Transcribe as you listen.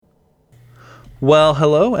Well,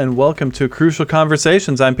 hello and welcome to Crucial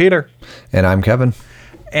Conversations. I'm Peter. And I'm Kevin.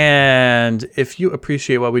 And if you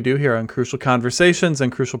appreciate what we do here on Crucial Conversations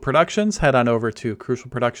and Crucial Productions, head on over to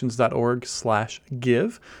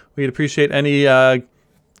crucialproductions.org/give. We'd appreciate any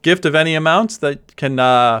gift of any amount that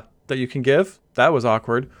you can give. That was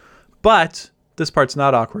awkward. But this part's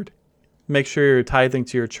not awkward. Make sure you're tithing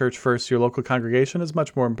to your church first. Your local congregation is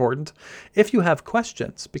much more important. If you have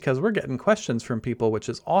questions, because we're getting questions from people, which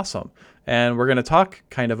is awesome. And we're going to talk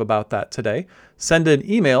kind of about that today. Send an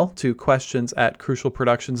email to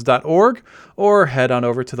questions@crucialproductions.org or head on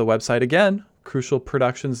over to the website again,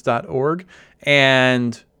 crucialproductions.org,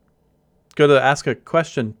 and go to the Ask a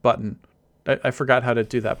Question button. I forgot how to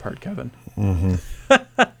do that part, Kevin. Mm-hmm.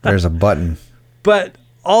 There's a button. But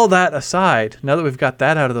all that aside, now that we've got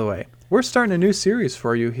that out of the way, we're starting a new series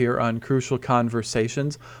for you here on Crucial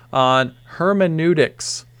Conversations on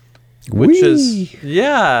hermeneutics, which is,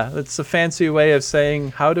 it's a fancy way of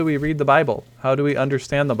saying, how do we read the Bible? How do we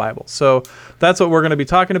understand the Bible? So that's what we're going to be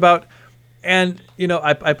talking about. And,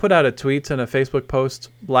 I put out a tweet and a Facebook post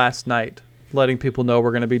last night letting people know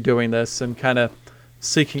we're going to be doing this and kind of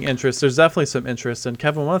seeking interest. There's definitely some interest. And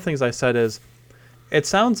Kevin, one of the things I said is, it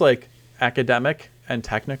sounds like academic and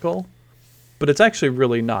technical, but it's actually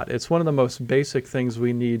really not. It's one of the most basic things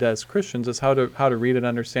we need as Christians is how to read and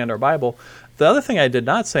understand our Bible. The other thing I did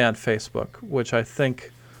not say on Facebook, which I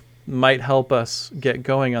think might help us get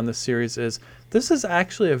going on this series, is this is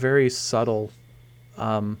actually a very subtle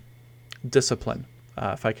discipline,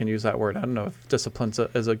 if I can use that word. I don't know if discipline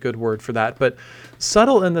is a good word for that, but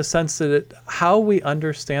subtle in the sense that how we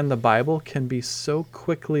understand the Bible can be so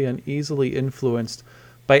quickly and easily influenced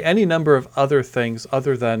by any number of other things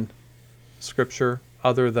other than Scripture,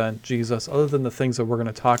 other than Jesus, other than the things that we're going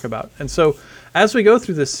to talk about. And so as we go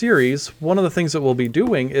through this series, one of the things that we'll be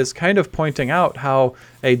doing is kind of pointing out how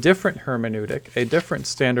a different hermeneutic, a different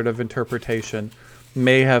standard of interpretation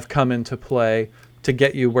may have come into play to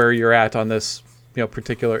get you where you're at on this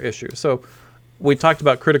particular issue. So we talked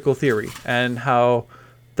about critical theory and how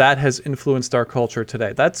that has influenced our culture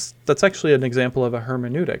today. That's actually an example of a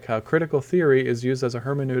hermeneutic, how critical theory is used as a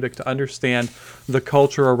hermeneutic to understand the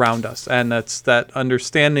culture around us. And that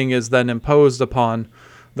understanding is then imposed upon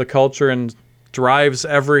the culture and drives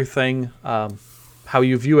everything, how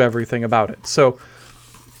you view everything about it. So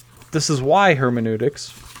this is why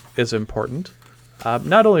hermeneutics is important,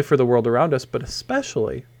 not only for the world around us, but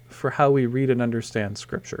especially for how we read and understand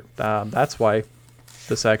Scripture. That's why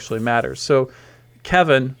this actually matters. So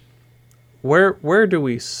Kevin, where do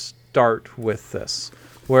we start with this?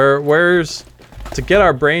 Where's to get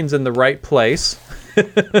our brains in the right place?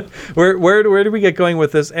 where do we get going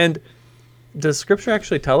with this? And does Scripture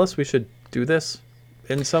actually tell us we should do this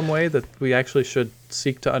in some way, that we actually should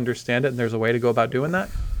seek to understand it, and there's a way to go about doing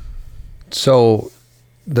that? So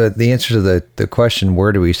the answer to the question,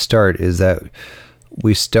 where do we start, is that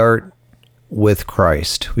we start with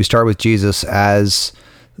Christ. We start with Jesus as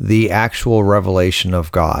the actual revelation of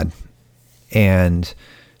God. And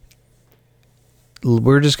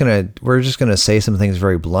we're just gonna say some things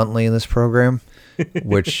very bluntly in this program,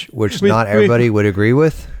 which not everybody would agree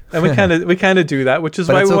with. And we kind of do that, which is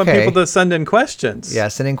why we want people to send in questions. Yeah,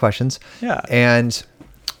 send in questions. Yeah. And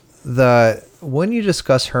when you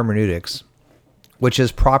discuss hermeneutics, which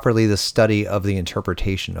is properly the study of the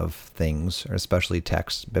interpretation of things, or especially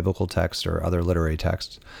text, biblical text or other literary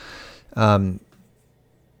texts,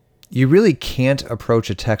 you really can't approach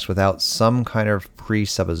a text without some kind of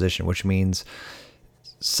presupposition, which means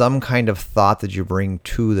some kind of thought that you bring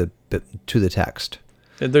to the text.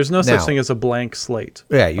 There's no such thing as a blank slate.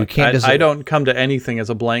 Yeah, you can't. I don't come to anything as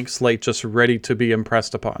a blank slate, just ready to be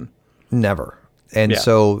impressed upon. Never. And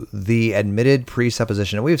so the admitted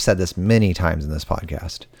presupposition, and we've said this many times in this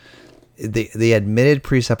podcast, the admitted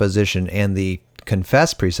presupposition and the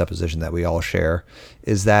confessed presupposition that we all share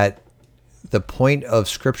is that the point of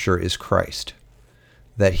Scripture is Christ,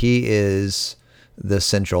 that he is the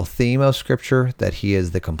central theme of Scripture, that he is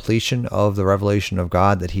the completion of the revelation of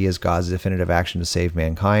God, that he is God's definitive action to save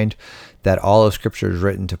mankind, that all of Scripture is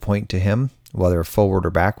written to point to him, whether forward or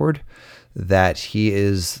backward, that he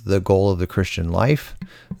is the goal of the Christian life,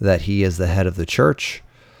 that he is the head of the church,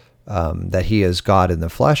 that he is God in the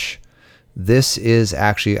flesh. This is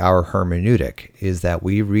actually our hermeneutic, is that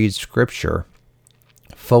we read Scripture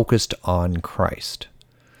focused on Christ.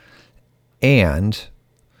 And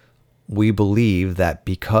we believe that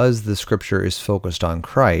because the Scripture is focused on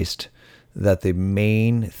Christ, that the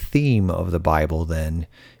main theme of the Bible then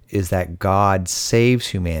is that God saves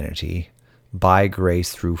humanity by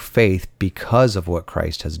grace through faith because of what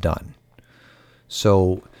Christ has done.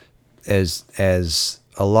 So as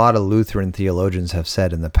a lot of Lutheran theologians have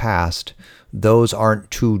said in the past, those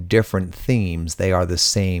aren't two different themes. They are the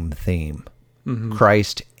same theme. Mm-hmm.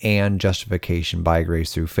 Christ and justification by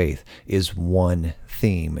grace through faith is one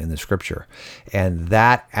theme in the scripture. And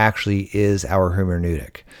that actually is our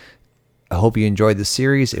hermeneutic. I hope you enjoyed the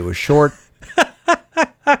series. It was short,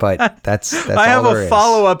 but that's I have a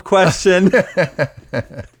follow-up question.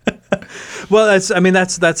 Well, that's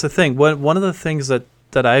the thing. One of the things that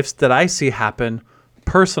I see happen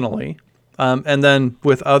personally, and then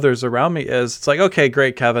with others around me, is it's like, okay,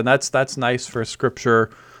 great, Kevin, that's nice for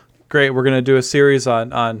scripture. Great, we're going to do a series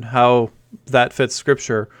on how that fits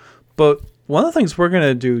scripture. But one of the things we're going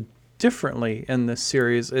to do differently in this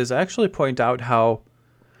series is actually point out how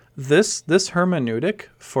this hermeneutic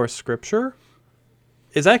for scripture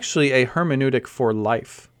is actually a hermeneutic for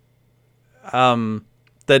life.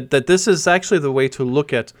 That this is actually the way to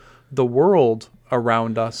look at the world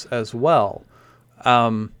around us as well.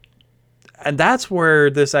 And that's where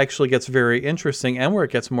this actually gets very interesting and where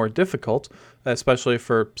it gets more difficult, especially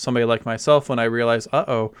for somebody like myself when I realize,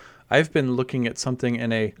 I've been looking at something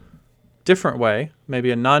in a different way,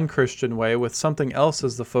 maybe a non-Christian way, with something else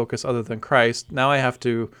as the focus other than Christ. Now I have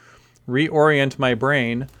to reorient my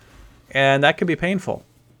brain, and that can be painful.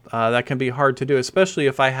 That can be hard to do, especially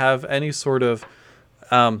if I have any sort of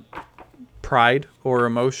pride or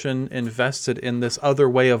emotion invested in this other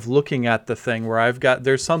way of looking at the thing, where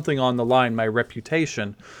there's something on the line, my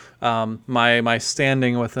reputation, my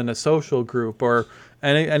standing within a social group, or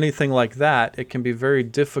anything like that. It can be very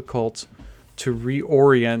difficult to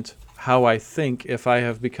reorient how I think if I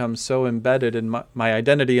have become so embedded in my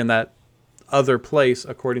identity in that other place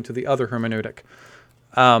according to the other hermeneutic.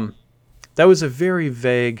 That was a very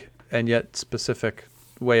vague and yet specific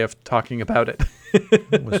way of talking about it.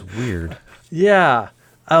 It was weird. Yeah.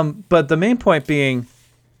 But the main point being,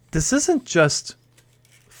 this isn't just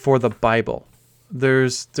for the Bible.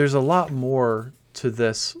 There's a lot more to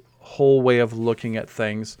this whole way of looking at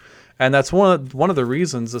things. And that's one of the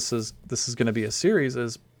reasons this is going to be a series,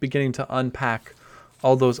 is beginning to unpack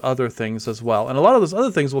all those other things as well. And a lot of those other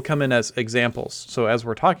things will come in as examples. So as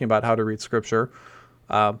we're talking about how to read scripture,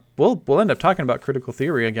 we'll end up talking about critical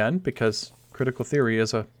theory again, because critical theory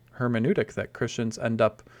is a hermeneutic that Christians end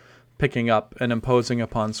up picking up and imposing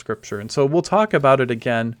upon scripture. And so we'll talk about it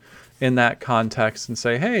again in that context and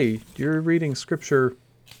say, hey, you're reading scripture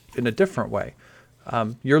in a different way.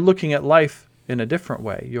 You're looking at life in a different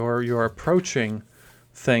way. You're approaching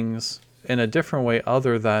things in a different way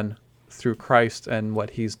other than through Christ and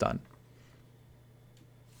what he's done.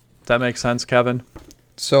 Does that make sense, Kevin?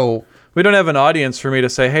 So we don't have an audience for me to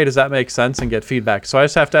say, hey, does that make sense, and get feedback. So I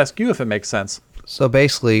just have to ask you if it makes sense. So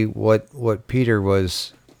basically what Peter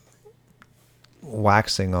was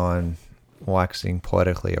waxing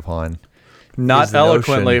poetically upon. Not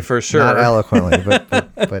eloquently, notion, for sure. Not eloquently,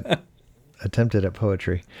 but attempted at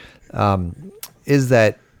poetry. Is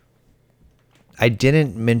that I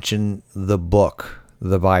didn't mention the book,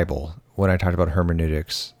 the Bible, when I talked about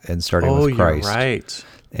hermeneutics and starting with Christ. You're right.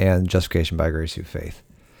 And justification by grace through faith.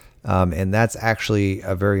 And that's actually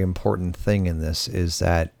a very important thing in this, is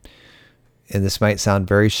that, and this might sound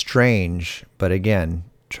very strange, but again,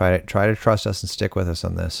 try to trust us and stick with us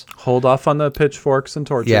on this. Hold off on the pitchforks and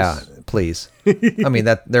torches. Yeah, please. I mean,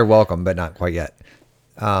 that they're welcome, but not quite yet.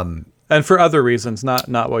 And for other reasons,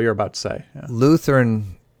 not what you're about to say. Yeah.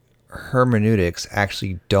 Lutheran hermeneutics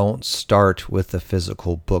actually don't start with the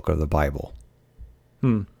physical book of the Bible.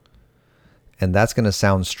 And that's going to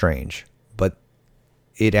sound strange, but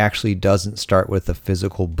it actually doesn't start with the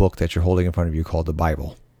physical book that you're holding in front of you called the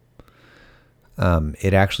Bible.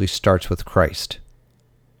 It actually starts with Christ,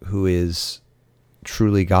 who is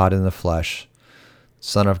truly God in the flesh,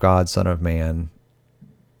 Son of God, Son of man,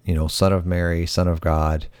 Son of Mary, Son of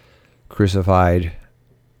God, crucified,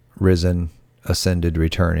 risen, ascended,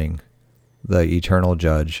 returning, the eternal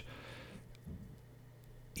judge.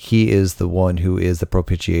 He is the one who is the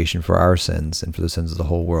propitiation for our sins and for the sins of the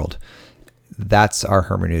whole world. That's our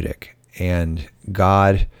hermeneutic. And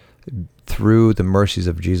God, through the mercies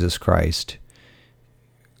of Jesus Christ,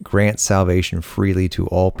 grants salvation freely to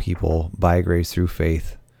all people by grace through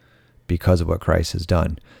faith because of what Christ has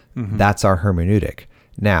done. Mm-hmm. That's our hermeneutic.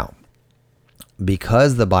 Now,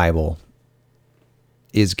 because the Bible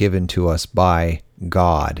is given to us by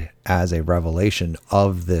God as a revelation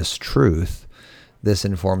of this truth, this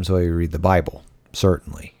informs the way we read the Bible,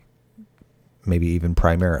 certainly, maybe even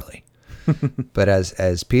primarily. But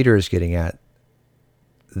as Peter is getting at,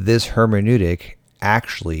 this hermeneutic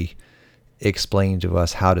actually explains to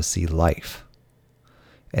us how to see life,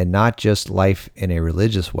 and not just life in a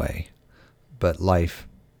religious way, but life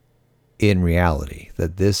in reality,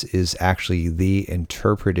 that this is actually the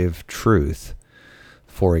interpretive truth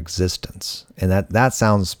for existence. And that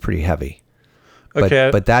sounds pretty heavy. Okay.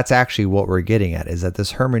 But that's actually what we're getting at, is that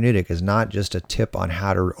this hermeneutic is not just a tip on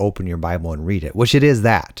how to open your Bible and read it, which it is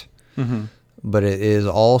that. Mm-hmm. But it is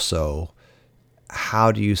also,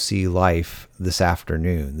 how do you see life this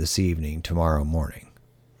afternoon, this evening, tomorrow morning?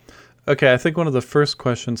 Okay, I think one of the first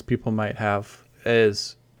questions people might have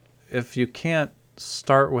is, if you can't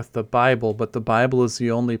start with the Bible, but the Bible is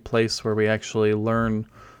the only place where we actually learn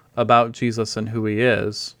about Jesus and who he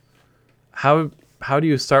is, how do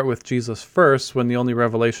you start with Jesus first when the only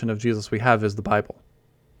revelation of Jesus we have is the Bible?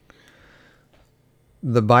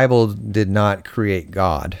 The Bible did not create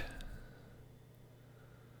God.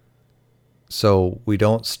 So we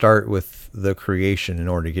don't start with the creation in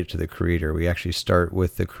order to get to the Creator. We actually start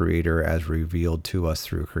with the Creator as revealed to us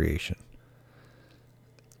through creation.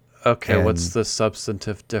 Okay, and what's the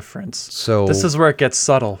substantive difference? So this is where it gets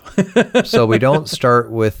subtle. So we don't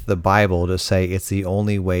start with the Bible to say it's the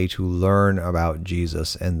only way to learn about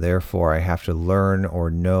Jesus, and therefore I have to learn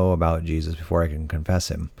or know about Jesus before I can confess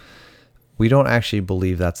him. We don't actually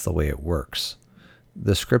believe that's the way it works.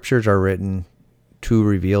 The scriptures are written to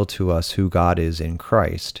reveal to us who God is in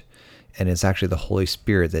Christ, and it's actually the Holy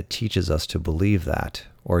Spirit that teaches us to believe that,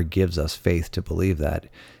 or gives us faith to believe that.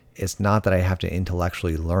 It's not that I have to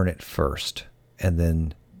intellectually learn it first and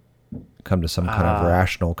then come to some kind of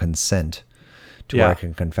rational consent to where I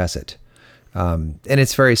can confess it. And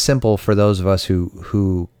it's very simple for those of us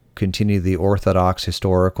who continue the orthodox,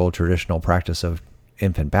 historical, traditional practice of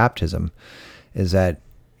infant baptism, is that,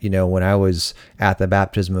 you know, when I was at the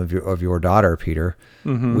baptism of your daughter, Peter,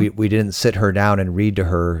 we didn't sit her down and read to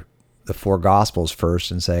her the 4 Gospels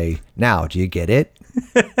first and say, now, do you get it?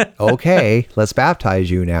 Okay, let's baptize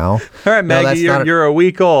you now. All right, Maggie, you're a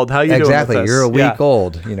week old. How you doing with this? Exactly, you're a week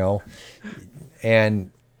old, you know. And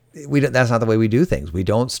that's not the way we do things. We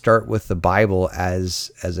don't start with the Bible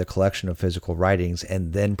as a collection of physical writings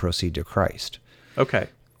and then proceed to Christ. Okay.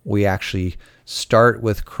 We actually start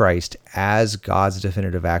with Christ as God's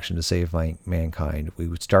definitive action to save mankind. We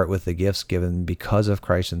would start with the gifts given because of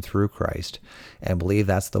Christ and through Christ, and believe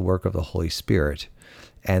that's the work of the Holy Spirit,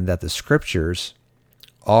 and that the scriptures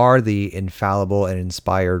are the infallible and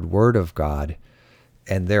inspired word of God.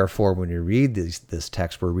 And therefore, when we read this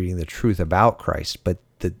text, we're reading the truth about Christ, but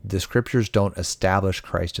the scriptures don't establish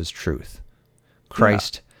Christ as truth.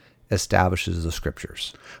 Christ establishes the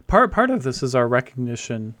scriptures. Part of this is our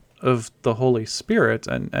recognition of the Holy Spirit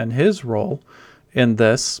and his role in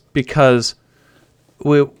this, because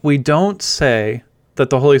we don't say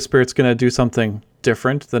that the Holy Spirit's going to do something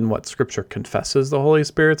different than what Scripture confesses the Holy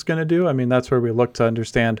Spirit's going to do. I mean, that's where we look to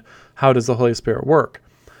understand, how does the Holy Spirit work?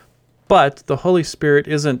 But the Holy Spirit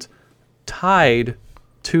isn't tied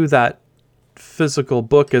to that physical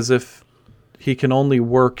book as if he can only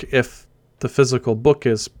work if the physical book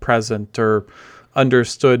is present or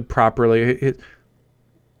understood properly. I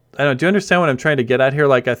don't know, do you understand what I'm trying to get at here?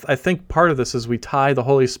 Like, I think part of this is we tie the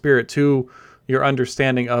Holy Spirit to your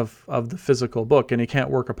understanding of the physical book, and he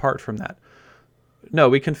can't work apart from that. No,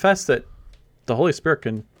 we confess that the Holy Spirit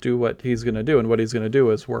can do what he's going to do, and what he's going to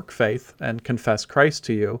do is work faith and confess Christ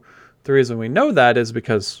to you. The reason we know that is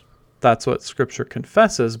because that's what Scripture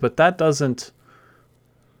confesses, but that doesn't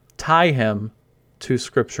tie him to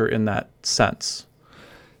Scripture in that sense.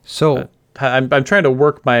 So I'm trying to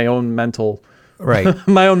work my own mental way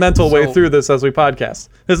through this as we podcast.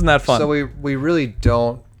 Isn't that fun? So we really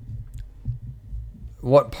don't.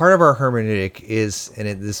 What part of our hermeneutic is, and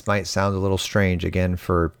this might sound a little strange again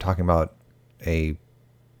for talking about a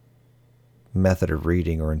method of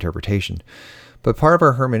reading or interpretation, but part of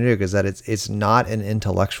our hermeneutic is that it's not an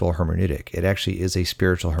intellectual hermeneutic. It actually is a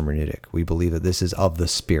spiritual hermeneutic. We believe that this is of the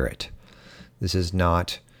Spirit. This is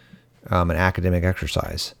not an academic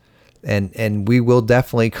exercise. And we will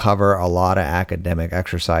definitely cover a lot of academic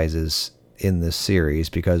exercises in this series,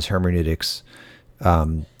 because hermeneutics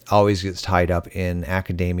always gets tied up in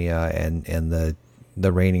academia and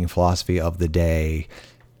the reigning philosophy of the day,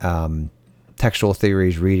 textual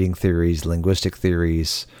theories, reading theories, linguistic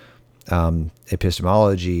theories,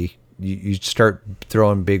 epistemology. You start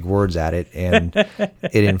throwing big words at it, and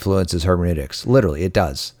it influences hermeneutics. Literally, it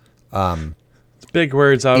does. Big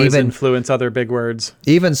words always influence other big words.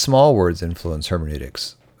 Even small words influence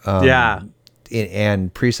hermeneutics.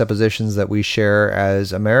 And presuppositions that we share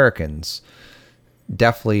as Americans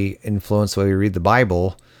definitely influence the way we read the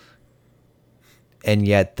Bible, and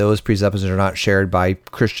yet those presuppositions are not shared by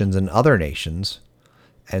Christians in other nations.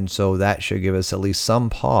 And so that should give us at least some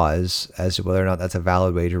pause as to whether or not that's a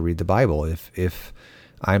valid way to read the Bible. If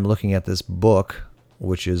I'm looking at this book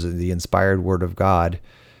which is the inspired word of God,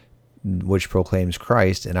 which proclaims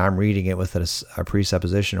Christ, and I'm reading it with a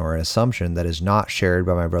presupposition or an assumption that is not shared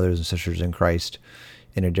by my brothers and sisters in Christ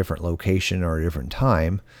in a different location or a different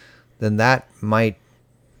time, then that might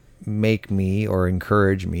make me or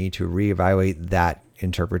encourage me to reevaluate that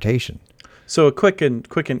interpretation. So a quick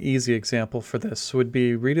and easy example for this would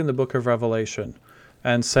be reading the book of Revelation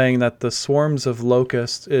and saying that the swarms of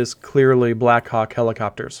locusts is clearly Black Hawk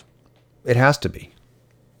helicopters. It has to be.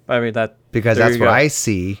 I mean, because that's what I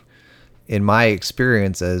see in my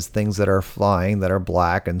experience as things that are flying that are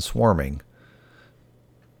black and swarming.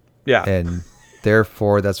 Yeah. And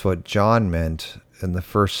therefore, that's what John meant in the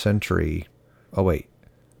first century. Oh, wait.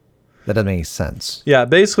 That doesn't make any sense. Yeah,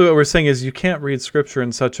 basically what we're saying is you can't read Scripture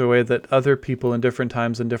in such a way that other people in different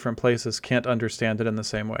times and different places can't understand it in the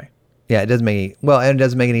same way. Yeah, it doesn't make and it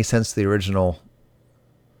doesn't make any sense to the original.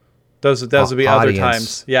 Those would be other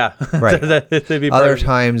times. Yeah. Right. They'd be other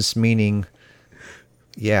times meaning,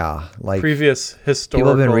 yeah, like previous historical.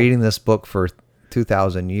 People have been reading this book for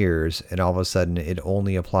 2,000 years, and all of a sudden it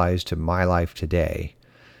only applies to my life today.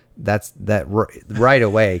 That right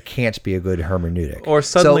away can't be a good hermeneutic. Or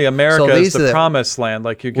suddenly America is the promised land,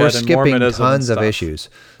 like you get in Mormonism. We're skipping tons of issues.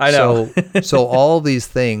 I know. So all these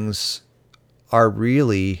things are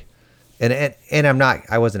really, and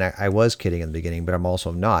I was kidding in the beginning, but I'm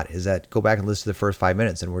also not. Is that go back and listen to the first 5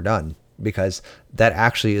 minutes and we're done, because that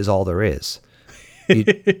actually is all there is.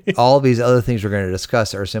 All these other things we're going to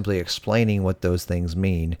discuss are simply explaining what those things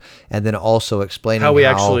mean, and then also explaining how we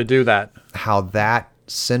actually do that. How that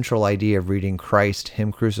central idea of reading Christ,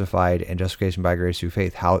 Him crucified, and justification by grace through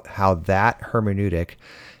faith, how that hermeneutic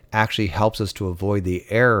actually helps us to avoid the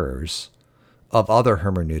errors of other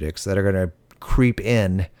hermeneutics that are going to creep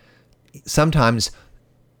in, sometimes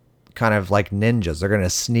kind of like ninjas. They're going to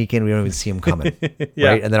sneak in. We don't even see them coming, yeah.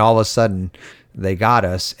 Right? And then all of a sudden they got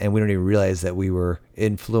us, and we don't even realize that we were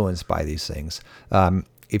influenced by these things.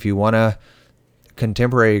 If you want a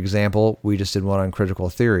contemporary example, we just did one on critical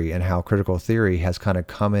theory and how critical theory has kind of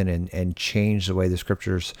come in and changed the way the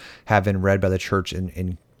scriptures have been read by the church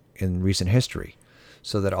in recent history.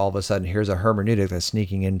 So that all of a sudden, here's a hermeneutic that's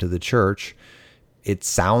sneaking into the church. It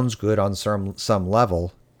sounds good on some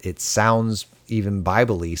level. It sounds even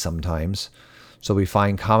Bible-y sometimes. So we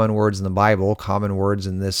find common words in the Bible, common words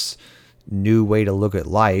in this new way to look at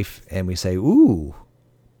life, and we say, ooh,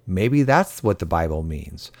 maybe that's what the Bible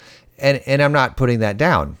means. And I'm not putting that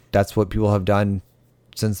down. That's what people have done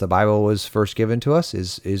since the Bible was first given to us,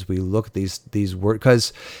 is we look at these words,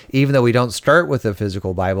 because even though we don't start with a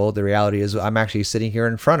physical Bible, the reality is I'm actually sitting here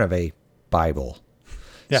in front of a Bible.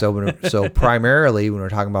 Yeah. So primarily when we're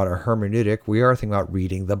talking about a hermeneutic, we are thinking about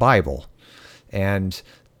reading the Bible. And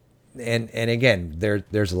again,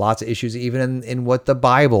 there's lots of issues even in what the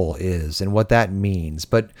Bible is and what that means.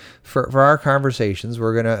 But for our conversations,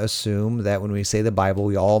 we're going to assume that when we say the Bible,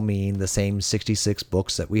 we all mean the same 66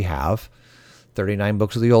 books that we have, 39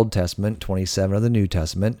 books of the Old Testament, 27 of the New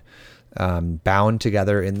Testament, bound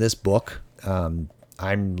together in this book.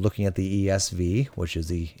 I'm looking at the ESV, which is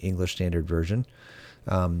the English Standard Version.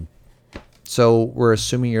 So we're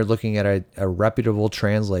assuming you're looking at a reputable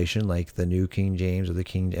translation like the New King James or the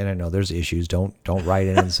King. And I know there's issues. Don't write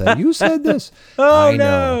in and say, you said this.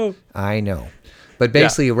 Oh, I know. But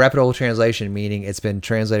basically a reputable translation, meaning it's been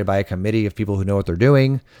translated by a committee of people who know what they're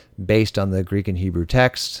doing based on the Greek and Hebrew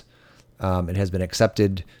text. It has been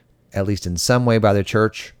accepted at least in some way by the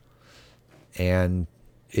church. And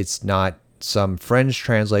it's not some fringe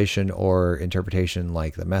translation or interpretation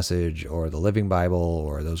like the Message or the Living Bible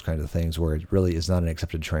or those kinds of things where it really is not an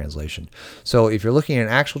accepted translation. So if you're looking at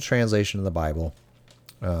an actual translation of the Bible,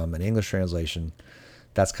 an English translation,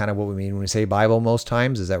 that's kind of what we mean when we say Bible most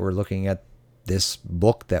times, is that we're looking at this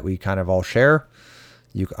book that we kind of all share.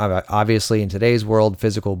 Obviously in today's world,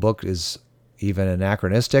 physical book is even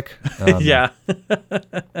anachronistic. Yeah.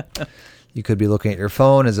 You could be looking at your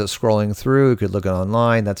phone as it's scrolling through. You could look at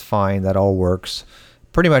online. That's fine. That all works.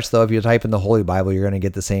 Pretty much, though, if you type in the Holy Bible, you're going to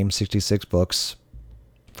get the same 66 books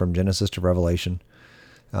from Genesis to Revelation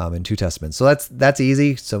in 2 Testaments. So that's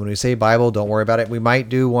easy. So when we say Bible, don't worry about it. We might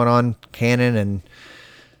do one on canon and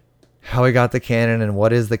how we got the canon and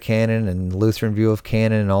what is the canon and Lutheran view of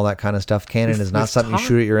canon and all that kind of stuff. Canon is not something you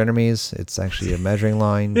shoot at your enemies. It's actually a measuring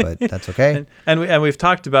line, but that's okay. And we've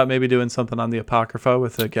talked about maybe doing something on the Apocrypha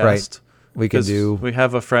with a guest. Right. We can do. We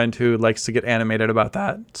have a friend who likes to get animated about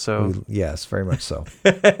that. So yes, very much so.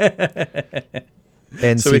 And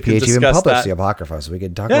so CPH even published the Apocrypha, so we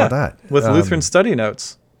can talk about that with Lutheran study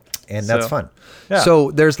notes, and that's fun. Yeah.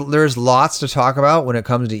 So there's lots to talk about when it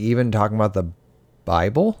comes to even talking about the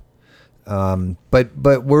Bible. But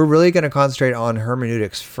we're really going to concentrate on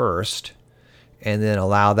hermeneutics first, and then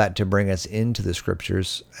allow that to bring us into the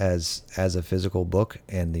scriptures as a physical book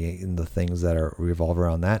and the things that are revolve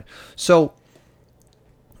around that. So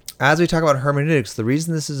as we talk about hermeneutics, the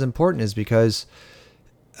reason this is important is because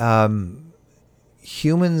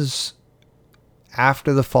humans,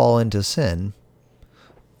 after the fall into sin,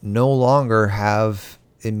 no longer have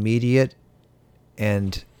immediate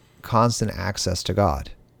and constant access to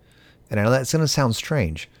God. And I know that's going to sound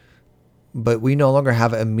strange, but we no longer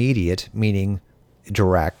have immediate, meaning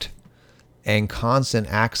direct, and constant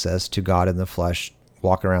access to God in the flesh,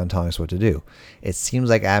 walking around telling us what to do. It seems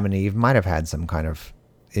like Adam and Eve might have had some kind of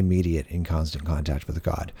immediate and constant contact with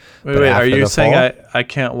God. Wait, are you saying I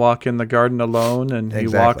can't walk in the garden alone, and Exactly.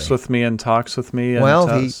 he walks with me and talks with me? And well,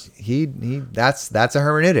 he that's a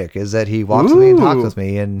hermeneutic, is that he walks with me and talks with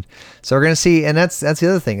me. And so we're going to see, and that's the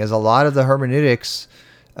other thing, is a lot of the hermeneutics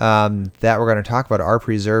that we're going to talk about are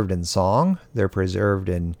preserved in song. They're preserved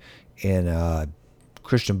in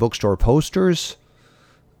Christian bookstore posters.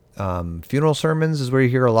 Funeral sermons is where you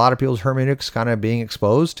hear a lot of people's hermeneutics kind of being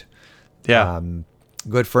exposed. Yeah.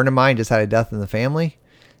 Good friend of mine just had a death in the family,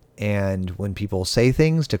 and when people say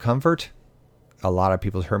things to comfort, a lot of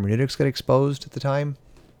people's hermeneutics get exposed at the time,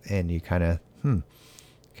 and you kind of,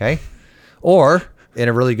 okay. Or in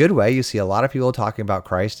a really good way, you see a lot of people talking about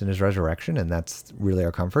Christ and his resurrection, and that's really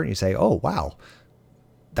our comfort. And you say, oh, wow,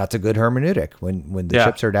 that's a good hermeneutic. When the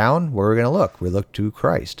chips are down, where are we going to look? We look to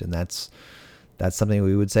Christ, and that's something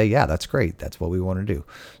we would say, yeah, that's great. That's what we want to do.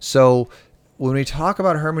 So when we talk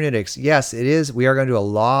about hermeneutics, yes, it is. We are going to do a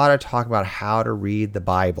lot of talk about how to read the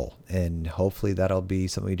Bible, and hopefully that'll be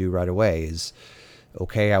something we do right away. Is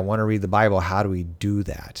okay, I want to read the Bible. How do we do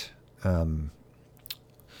that?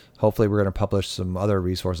 Hopefully, we're going to publish some other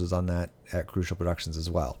resources on that at Crucial Productions as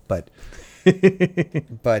well. But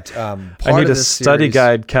I need a study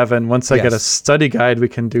guide, Kevin. Once I get a study guide, we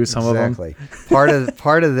can do some of them. Exactly.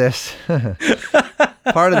 Part of this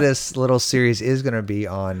part of this little series is going to be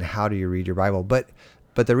on how do you read your Bible. But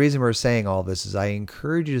the reason we're saying all this is I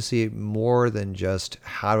encourage you to see it more than just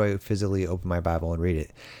how do I physically open my Bible and read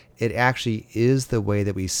it. It actually is the way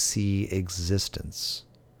that we see existence.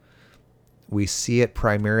 We see it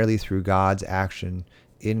primarily through God's action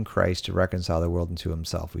in Christ to reconcile the world unto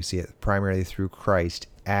himself. We see it primarily through Christ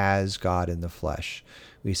as God in the flesh.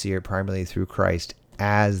 We see it primarily through Christ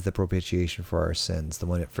as the propitiation for our sins, the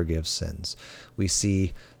one that forgives sins. We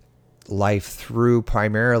see life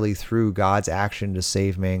primarily through God's action to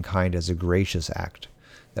save mankind as a gracious act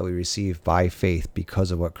that we receive by faith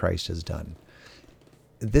because of what Christ has done.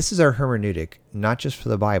 This is our hermeneutic, not just for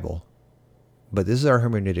the Bible, but this is our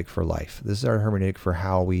hermeneutic for life. This is our hermeneutic for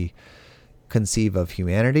how we conceive of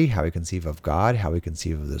humanity, how we conceive of God, how we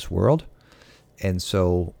conceive of this world. And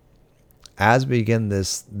so as we begin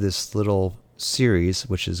this little series,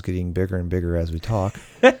 which is getting bigger and bigger as we talk,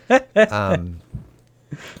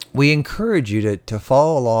 we encourage you to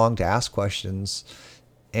follow along, to ask questions,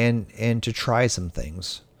 and to try some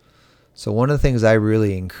things. So one of the things I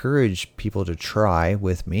really encourage people to try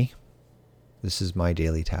with me, this is my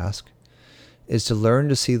daily task, is to learn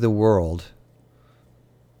to see the world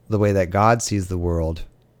the way that God sees the world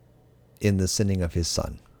in the sending of his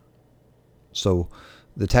Son. So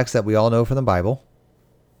the text that we all know from the Bible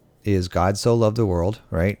is God so loved the world,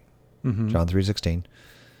 right? Mm-hmm. John 3:16.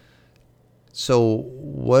 So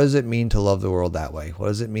what does it mean to love the world that way? What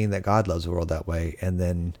does it mean that God loves the world that way? And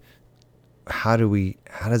then how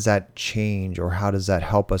does that change, or how does that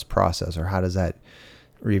help us process, or how does that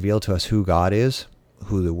reveal to us who God is,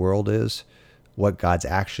 who the world is, what God's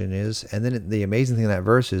action is? And then the amazing thing in that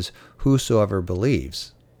verse is whosoever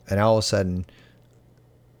believes. And all of a sudden,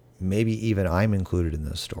 maybe even I'm included in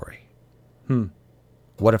this story.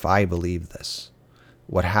 What if I believe this?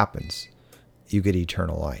 What happens? You get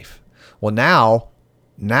eternal life. Well,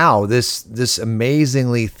 now this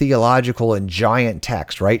amazingly theological and giant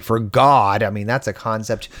text, right? For God, I mean, that's a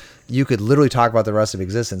concept you could literally talk about the rest of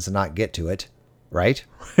existence and not get to it, right?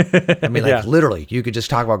 I mean, like literally, you could just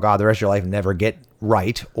talk about God the rest of your life and never get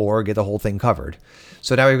right or get the whole thing covered.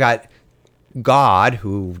 So now we've got God,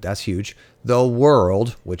 who, that's huge, the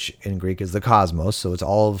world, which in Greek is the cosmos, so it's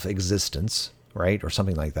all of existence, right? Or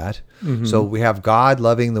something like that. Mm-hmm. So we have God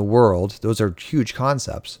loving the world. Those are huge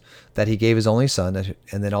concepts, that he gave his only son.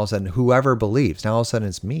 And then all of a sudden, whoever believes, now all of a sudden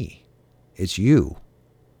it's me, it's you,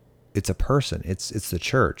 it's a person, it's the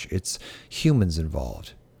church, it's humans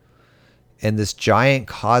involved. And this giant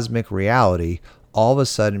cosmic reality all of a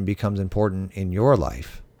sudden becomes important in your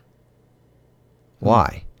life.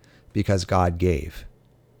 Why? Because God gave.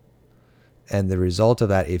 And the result of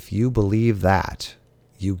that, if you believe that,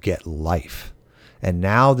 you get life. And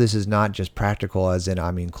now this is not just practical as in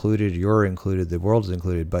I'm included, you're included, the world is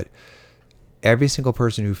included, but every single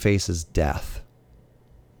person who faces death,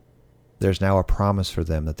 there's now a promise for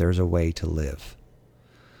them that there's a way to live.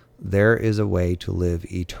 There is a way to live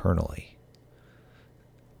eternally.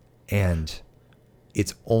 And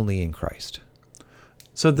it's only in Christ.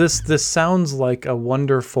 So this sounds like a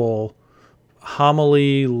wonderful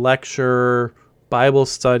homily, lecture, Bible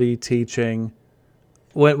study, teaching.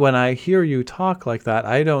 When I hear you talk like that,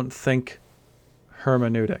 I don't think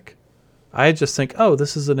hermeneutic. I just think, oh,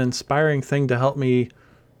 this is an inspiring thing to help me.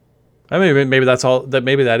 I mean, maybe that's all.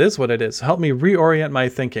 Maybe that is what it is. Help me reorient my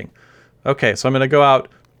thinking. Okay, so I'm going to go out,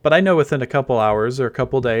 but I know within a couple hours or a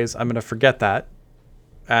couple days, I'm going to forget that.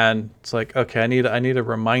 And it's like, okay, I need a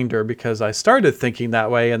reminder because I started thinking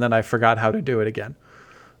that way and then I forgot how to do it again.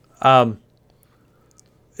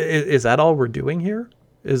 Is that all we're doing here?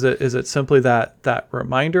 Is it simply that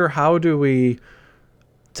reminder? How do we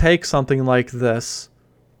take something like this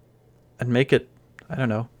and make it, I don't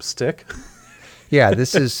know, stick? Yeah,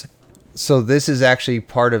 this is actually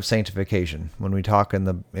part of sanctification. When we talk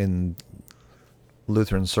in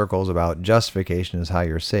Lutheran circles about justification is how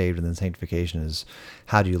you're saved, and then sanctification is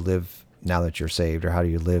how do you live now that you're saved, or how do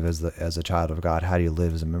you live as a child of God? How do you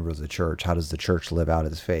live as a member of the church? How does the church live out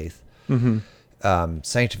its faith? Mm-hmm.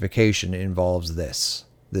 Sanctification involves this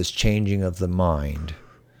changing of the mind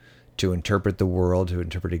to interpret the world, to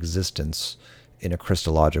interpret existence in a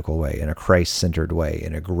Christological way, in a Christ-centered way,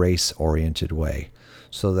 in a grace-oriented way,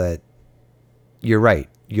 so that you're right.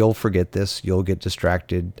 You'll forget this. You'll get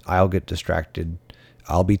distracted. I'll get distracted.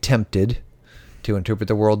 I'll be tempted to interpret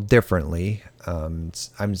the world differently. I'm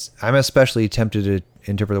especially tempted to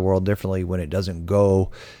interpret the world differently when it doesn't go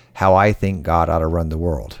how I think God ought to run the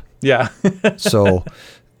world. Yeah. So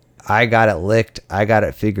I got it licked. I got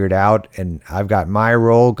it figured out, and I've got my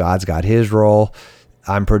role. God's got his role.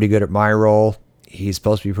 I'm pretty good at my role. He's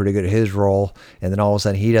supposed to be pretty good at his role. And then all of a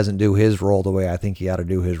sudden he doesn't do his role the way I think he ought to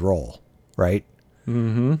do his role. Right?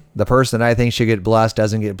 Mm-hmm. The person I think should get blessed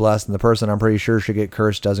doesn't get blessed, and the person I'm pretty sure should get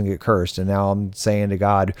cursed doesn't get cursed. And now I'm saying to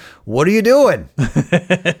God, what are you doing?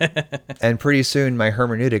 And pretty soon my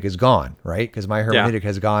hermeneutic is gone, right? Because my hermeneutic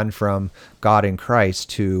has gone from God in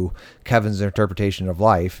Christ to Kevin's interpretation of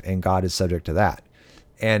life, and God is subject to that.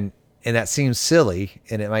 And that seems silly,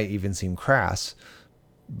 and it might even seem crass,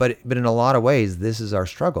 but in a lot of ways, this is our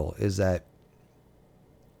struggle, is that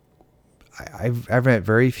I've met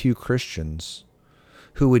very few Christians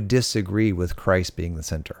who would disagree with Christ being the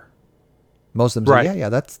center. Most of them say, yeah,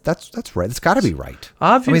 that's right. It's got to be right.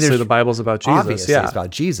 Obviously, the Bible's about Jesus. Obviously, it's about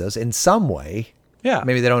Jesus in some way. Yeah.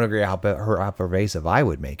 Maybe they don't agree how pervasive I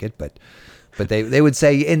would make it, but they would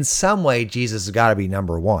say in some way Jesus has got to be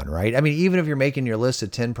number one, right? I mean, even if you're making your list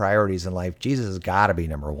of 10 priorities in life, Jesus has got to be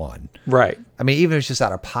number one. Right. I mean, even if it's just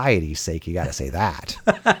out of piety's sake, you got to say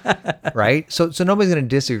that. Right? So nobody's going to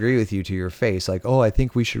disagree with you to your face, like, oh, I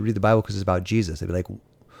think we should read the Bible because it's about Jesus. They'd be like,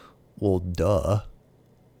 well, duh.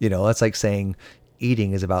 You know, that's like saying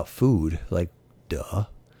eating is about food. Like, duh.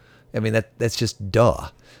 I mean, that's just duh.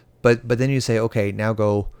 But then you say, okay, now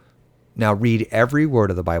read every word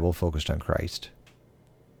of the Bible focused on Christ.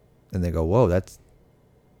 And they go, whoa, that's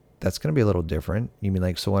going to be a little different. You mean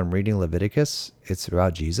like, so I'm reading Leviticus, it's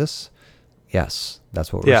about Jesus? Yes,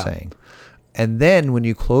 that's what we're saying. And then when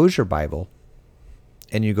you close your Bible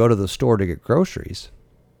and you go to the store to get groceries,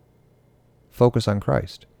 focus on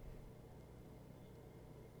Christ.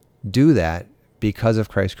 Do that because of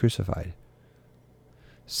Christ crucified.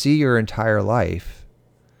 See your entire life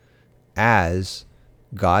as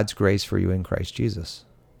God's grace for you in Christ Jesus.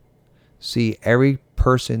 See every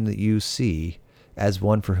person that you see as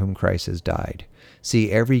one for whom Christ has died.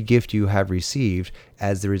 See every gift you have received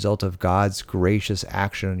as the result of God's gracious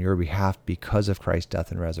action on your behalf because of Christ's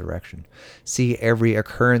death and resurrection. See every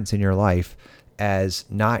occurrence in your life as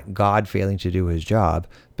not God failing to do his job,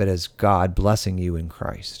 but as God blessing you in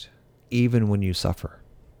Christ, even when you suffer.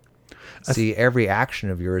 See every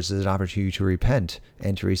action of yours as an opportunity to repent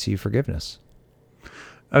and to receive forgiveness.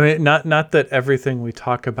 I mean, not that everything we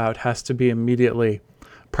talk about has to be immediately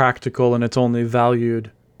practical and it's only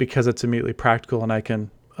valued because it's immediately practical and I can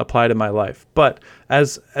apply to my life. But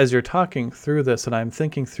as you're talking through this and I'm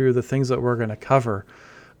thinking through the things that we're going to cover,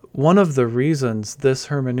 one of the reasons this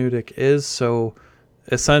hermeneutic is so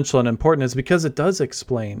essential and important is because it does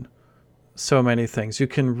explain so many things. You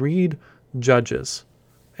can read Judges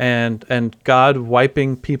and God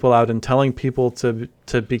wiping people out and telling people to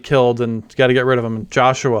be killed and got to get rid of them. And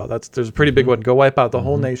Joshua, there's a pretty big one. Go wipe out the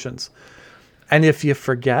whole nations. And if you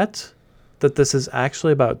forget that this is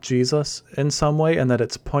actually about Jesus in some way and that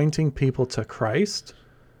it's pointing people to Christ,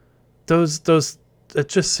 those it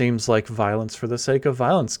just seems like violence for the sake of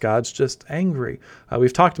violence. God's just angry.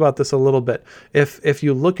 We've talked about this a little bit. If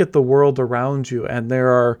you look at the world around you and there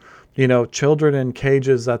are, children in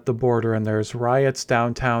cages at the border and there's riots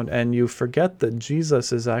downtown, and you forget that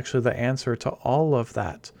Jesus is actually the answer to all of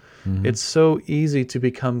that. Mm-hmm. It's so easy to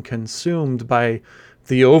become consumed by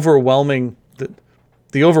the overwhelmingness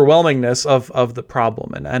of the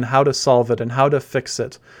problem and how to solve it and how to fix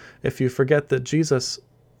it. If you forget that Jesus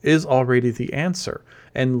is already the answer,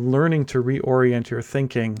 and learning to reorient your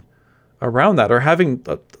thinking around that, or having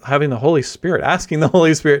the Holy Spirit, asking the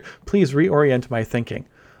Holy Spirit, please reorient my thinking.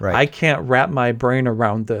 Right. I can't wrap my brain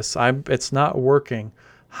around this. It's not working.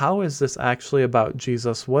 How is this actually about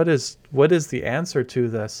Jesus? What is the answer to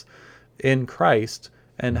this in Christ?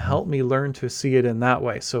 And help me learn to see it in that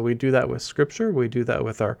way. So we do that with Scripture. We do that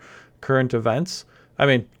with our current events. I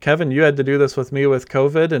mean, Kevin, you had to do this with me with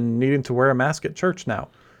COVID and needing to wear a mask at church now.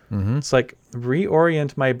 Mm-hmm. It's like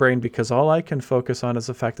reorient my brain, because all I can focus on is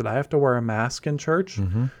the fact that I have to wear a mask in church,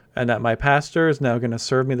 mm-hmm. and that my pastor is now going to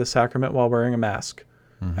serve me the sacrament while wearing a mask.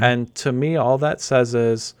 Mm-hmm. And to me, all that says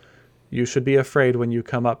is you should be afraid when you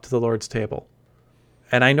come up to the Lord's table.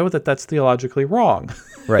 And I know that that's theologically wrong.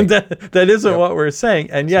 Right. that isn't what we're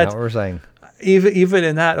saying. And yet, not what we're saying. Even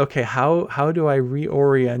in that, okay, how do I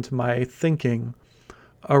reorient my thinking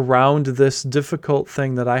around this difficult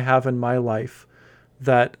thing that I have in my life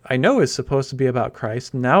that I know is supposed to be about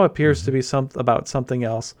Christ, now appears to be about something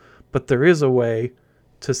else, but there is a way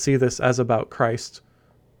to see this as about Christ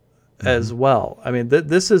as well. I mean,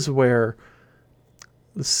 this is where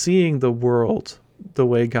seeing the world the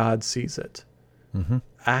way God sees it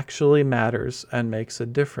actually matters and makes a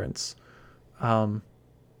difference. It's kind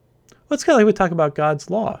of like we talk about God's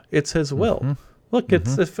law. It's His will. Look,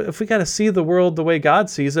 it's if we got to see the world the way God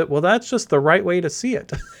sees it, well, that's just the right way to see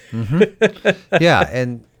it. Yeah,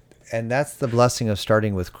 and that's the blessing of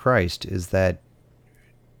starting with Christ, is that,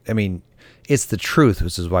 I mean, it's the truth,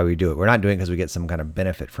 which is why we do it. We're not doing it because we get some kind of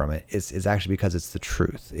benefit from it. It's actually because it's the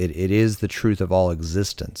truth. It is the truth of all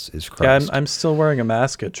existence, is Christ. Yeah, I'm still wearing a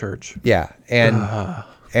mask at church. Yeah,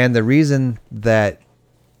 and the reason that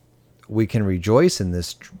we can rejoice in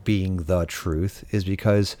this being the truth is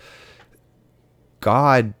because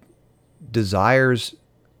God desires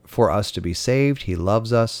for us to be saved. He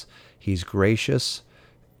loves us. He's gracious.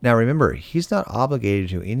 Now remember, He's not obligated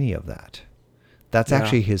to any of that. That's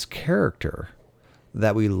actually His character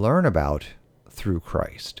that we learn about through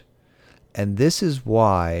Christ. And this is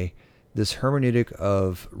why this hermeneutic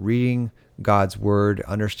of reading God's word,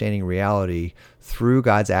 understanding reality through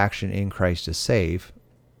God's action in Christ to save,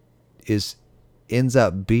 ends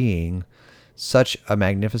up being such a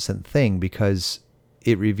magnificent thing, because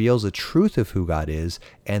it reveals the truth of who God is,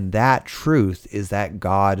 and that truth is that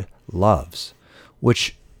God loves,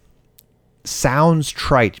 which sounds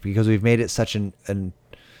trite because we've made it such a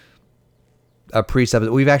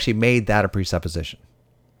presupposition. We've actually made that a presupposition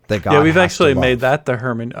that God. Yeah, we've actually made that a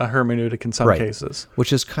hermeneutic in some cases,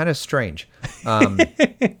 which is kind of strange.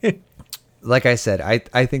 Like I said,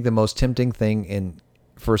 I think the most tempting thing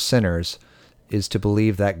for sinners is to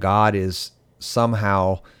believe that God is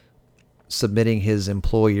somehow submitting His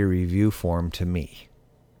employee review form to me.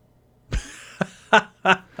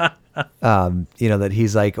 That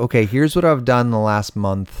He's like, okay, here's what I've done the last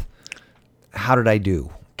month. How did I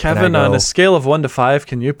do? Kevin, on a scale of 1 to 5,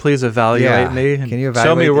 can you please evaluate me? Can you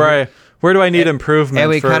show me where do I need improvement? And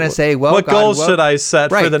we kind of say, well, what goals should I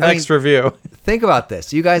set for the next review? Think about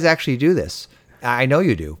this. You guys actually do this. I know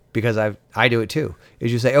you do, because I do it too.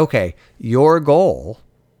 Is you say, okay, your goal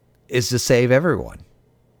is to save everyone.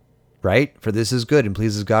 Right? For this is good and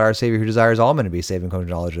pleases God our Savior, who desires all men to be saved and come to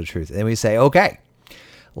knowledge of the truth. And then we say, okay,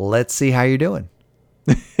 let's see how you're doing.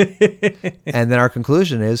 And then our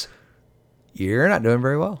conclusion is, you're not doing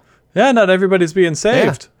very well. Yeah, not everybody's being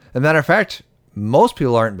saved. Yeah. As a matter of fact, most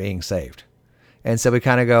people aren't being saved. And so we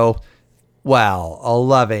kind of go, well, a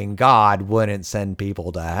loving God wouldn't send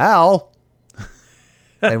people to hell.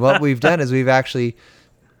 And what we've done is we've actually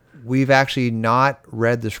not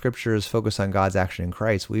read the scriptures focused on God's action in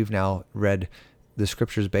Christ. We've now read the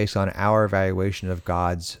scriptures based on our evaluation of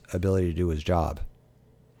God's ability to do His job.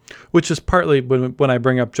 Which is partly when I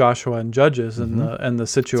bring up Joshua and Judges and the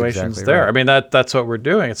situations exactly there. Right. I mean, that's what we're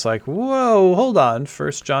doing. It's like, whoa, hold on.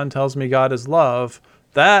 1 John tells me God is love.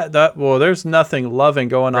 Well, there's nothing loving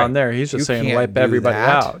going on there. He's just saying wipe everybody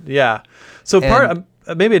out. Yeah. So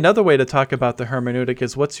maybe another way to talk about the hermeneutic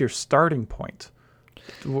is, what's your starting point?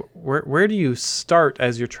 Where do you start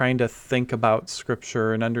as you're trying to think about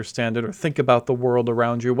Scripture and understand it, or think about the world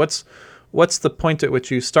around you? What's the point at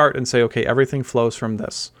which you start and say, okay, everything flows from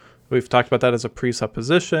this? We've talked about that as a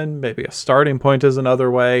presupposition. Maybe a starting point is another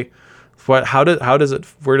way. Where does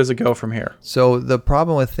it go from here? So the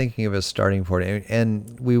problem with thinking of a starting point,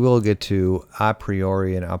 and we will get to a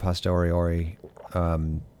priori and a posteriori.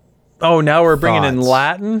 Now we're bringing in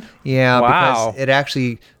Latin? Yeah, wow. Because it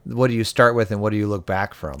actually, what do you start with and what do you look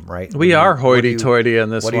back from, right? We are hoity-toity in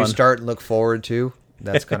this one. What do you start and look forward to?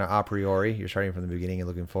 That's kind of a priori. You're starting from the beginning and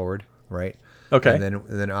looking forward, right? Okay. And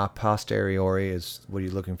then a posteriori is what are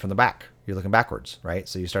you looking from the back? You're looking backwards, right?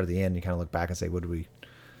 So you start at the end, you kind of look back and say, what do we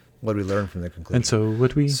learn from the conclusion? And so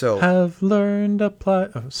what we have learned apply.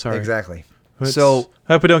 Oh, sorry. Exactly. So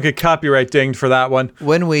I hope we don't get copyright dinged for that one.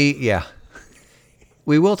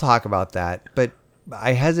 We will talk about that, but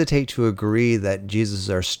I hesitate to agree that Jesus is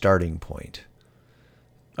our starting point.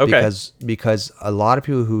 Okay. Because a lot of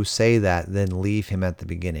people who say that then leave him at the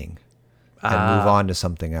beginning and move on to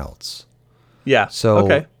something else. Yeah. So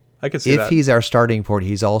okay. I can see that. If he's our starting point,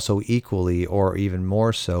 he's also equally or even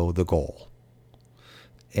more so the goal.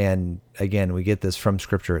 And again, we get this from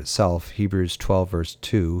Scripture itself. Hebrews 12 verse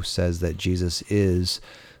 2 says that Jesus is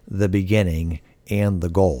the beginning and the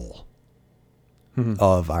goal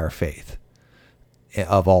of our faith,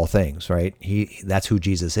 of all things, right? That's who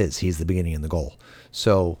Jesus is. He's the beginning and the goal.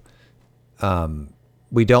 So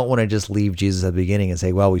we don't want to just leave Jesus at the beginning and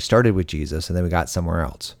say, well, we started with Jesus and then we got somewhere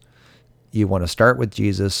else. You want to start with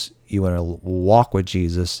Jesus, you want to walk with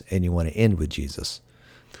Jesus, and you want to end with Jesus.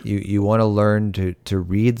 You want to learn to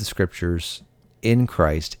read the Scriptures in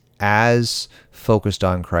Christ, as focused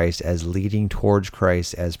on Christ, as leading towards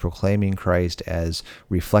Christ, as proclaiming Christ, as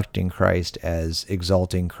reflecting Christ, as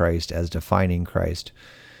exalting Christ, as defining Christ,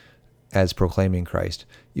 as proclaiming Christ.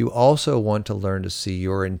 You also want to learn to see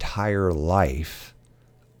your entire life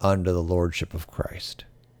under the lordship of Christ,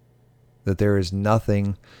 that there is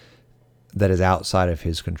nothing that is outside of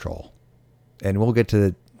his control. And we'll get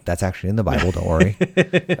to that's actually in the Bible, don't worry.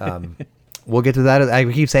 We'll get to that.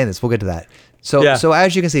 I keep saying this. We'll get to that. So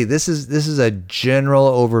as you can see, this is a general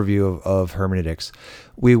overview of hermeneutics.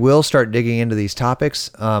 We will start digging into these topics.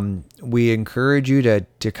 We encourage you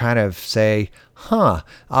to kind of say, I've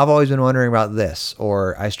always been wondering about this,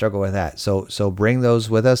 or I struggle with that. So bring those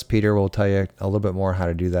with us. Peter will tell you a little bit more how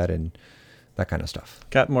to do that and that kind of stuff.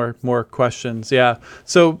 Got more questions. Yeah.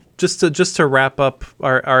 So just to wrap up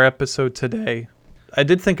our episode today, I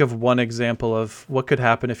did think of one example of what could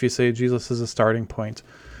happen if you say Jesus is a starting point.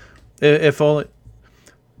 If only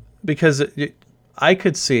because I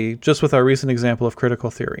could see, just with our recent example of critical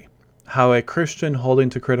theory, how a Christian holding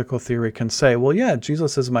to critical theory can say, well, yeah,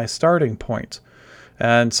 Jesus is my starting point.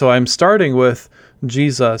 And so I'm starting with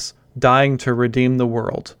Jesus dying to redeem the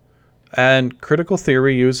world. And critical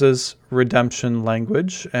theory uses redemption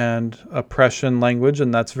language and oppression language,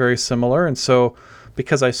 and that's very similar. And so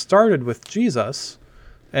because I started with Jesus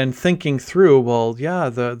and thinking through, well, yeah,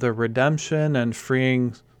 the redemption and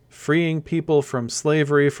freeing people from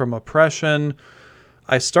slavery, from oppression,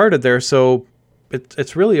 I started there. So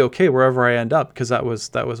it's really okay wherever I end up, because that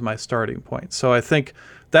was my starting point. So I think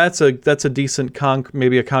that's a decent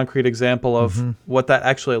maybe a concrete example of what that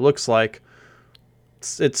actually looks like.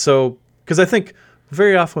 It's so, because I think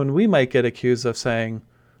very often we might get accused of saying,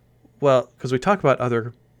 well, because we talk about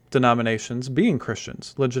other denominations being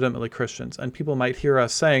Christians, legitimately Christians, and people might hear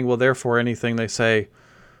us saying, well, therefore anything they say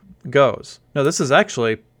goes. No, this is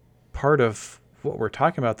actually part of what we're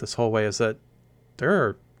talking about this whole way, is that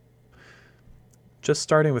just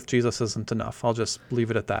starting with Jesus isn't enough. I'll just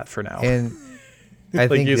leave it at that for now. And I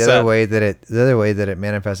think the other way that it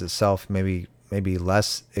manifests itself, maybe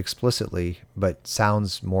less explicitly, but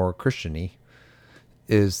sounds more Christian-y,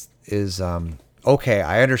 is okay,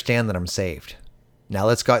 I understand that I'm saved. Now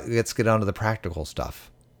let's get on to the practical stuff.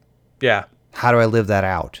 Yeah. How do I live that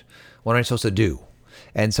out? What am I supposed to do?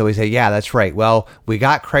 And so we say, yeah, that's right. Well, we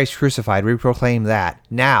got Christ crucified. We proclaim that.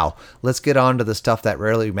 Now let's get on to the stuff that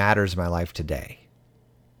really matters in my life today.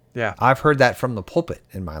 Yeah. I've heard that from the pulpit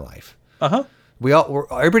in my life. Uh-huh.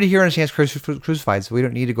 Everybody here understands Christ crucified, so we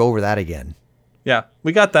don't need to go over that again. Yeah,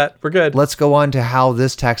 we got that. We're good. Let's go on to how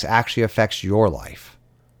this text actually affects your life.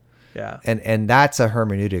 Yeah. And that's a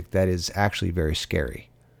hermeneutic that is actually very scary.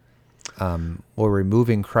 We're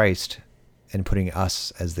removing Christ and putting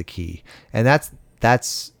us as the key. And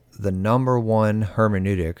that's the number one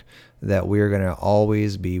hermeneutic that we're going to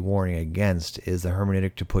always be warning against, is the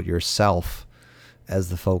hermeneutic to put yourself as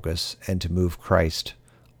the focus and to move Christ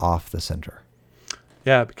off the center.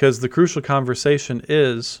 Yeah, because the crucial conversation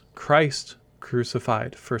is Christ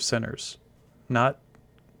crucified for sinners.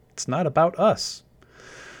 It's not about us.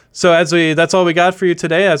 So that's all we got for you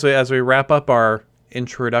today as we wrap up our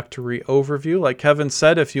introductory overview. Like Kevin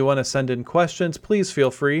said, if you want to send in questions, please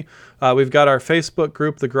feel free. We've got our Facebook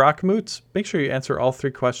group, the Grokmoots. Make sure you answer all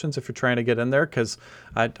 3 questions if you're trying to get in there, because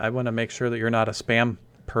I want to make sure that you're not a spam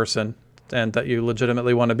person and that you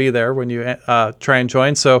legitimately want to be there when you try and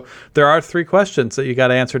join. So there are 3 questions that you got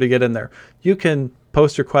to answer to get in there. You can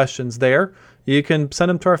post your questions there. You can send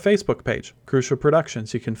them to our Facebook page, Crucial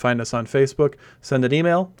Productions. You can find us on Facebook. Send an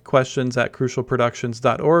email,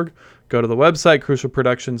 questions@crucialproductions.org. Go to the website,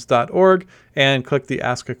 crucialproductions.org, and click the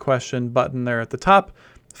Ask a Question button there at the top.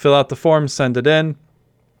 Fill out the form, send it in.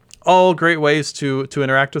 All great ways to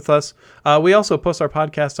interact with us. We also post our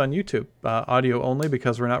podcast on YouTube, audio only,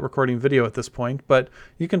 because we're not recording video at this point. But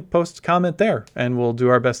you can post comment there, and we'll do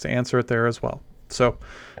our best to answer it there as well. So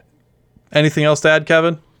anything else to add,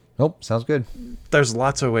 Kevin? Nope, sounds good. There's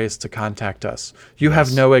lots of ways to contact us. You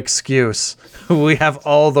have no excuse. We have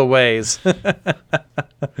all the ways. All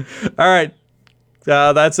right.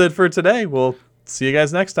 That's it for today. We'll see you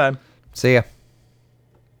guys next time. See ya.